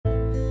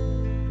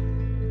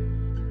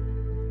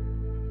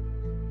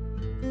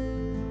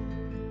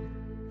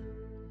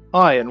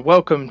Hi, and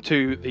welcome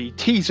to the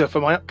teaser for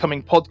my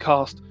upcoming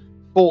podcast,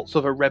 Thoughts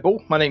of a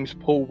Rebel. My name's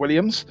Paul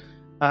Williams,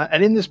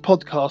 and in this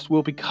podcast,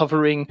 we'll be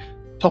covering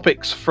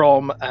topics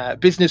from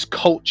business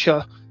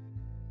culture,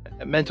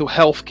 mental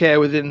health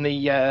care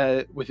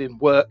within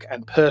work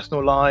and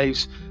personal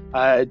lives,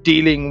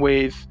 dealing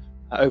with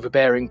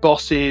overbearing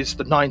bosses,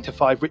 the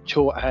 9-to-5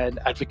 ritual, and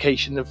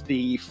advocacy of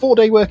the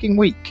 4-day working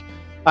week.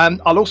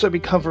 I'll also be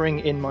covering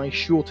in my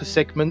shorter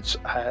segments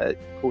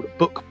called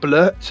Book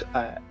Blurt,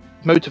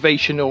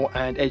 motivational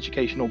and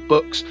educational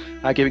books,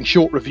 giving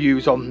short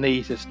reviews on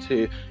these as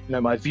to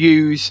my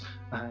views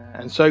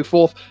and so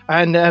forth.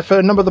 And for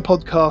a number of the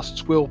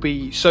podcasts will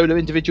be solo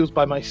individuals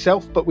by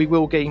myself, but we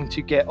will aim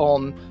to get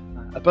on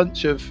a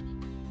bunch of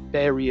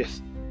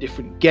various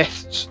different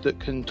guests that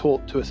can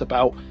talk to us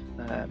about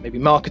maybe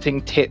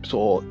marketing tips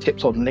or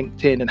tips on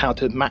LinkedIn and how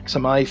to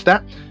maximize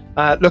that.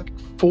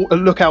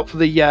 Look out for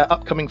the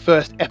upcoming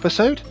first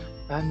episode,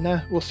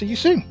 and we'll see you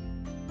soon.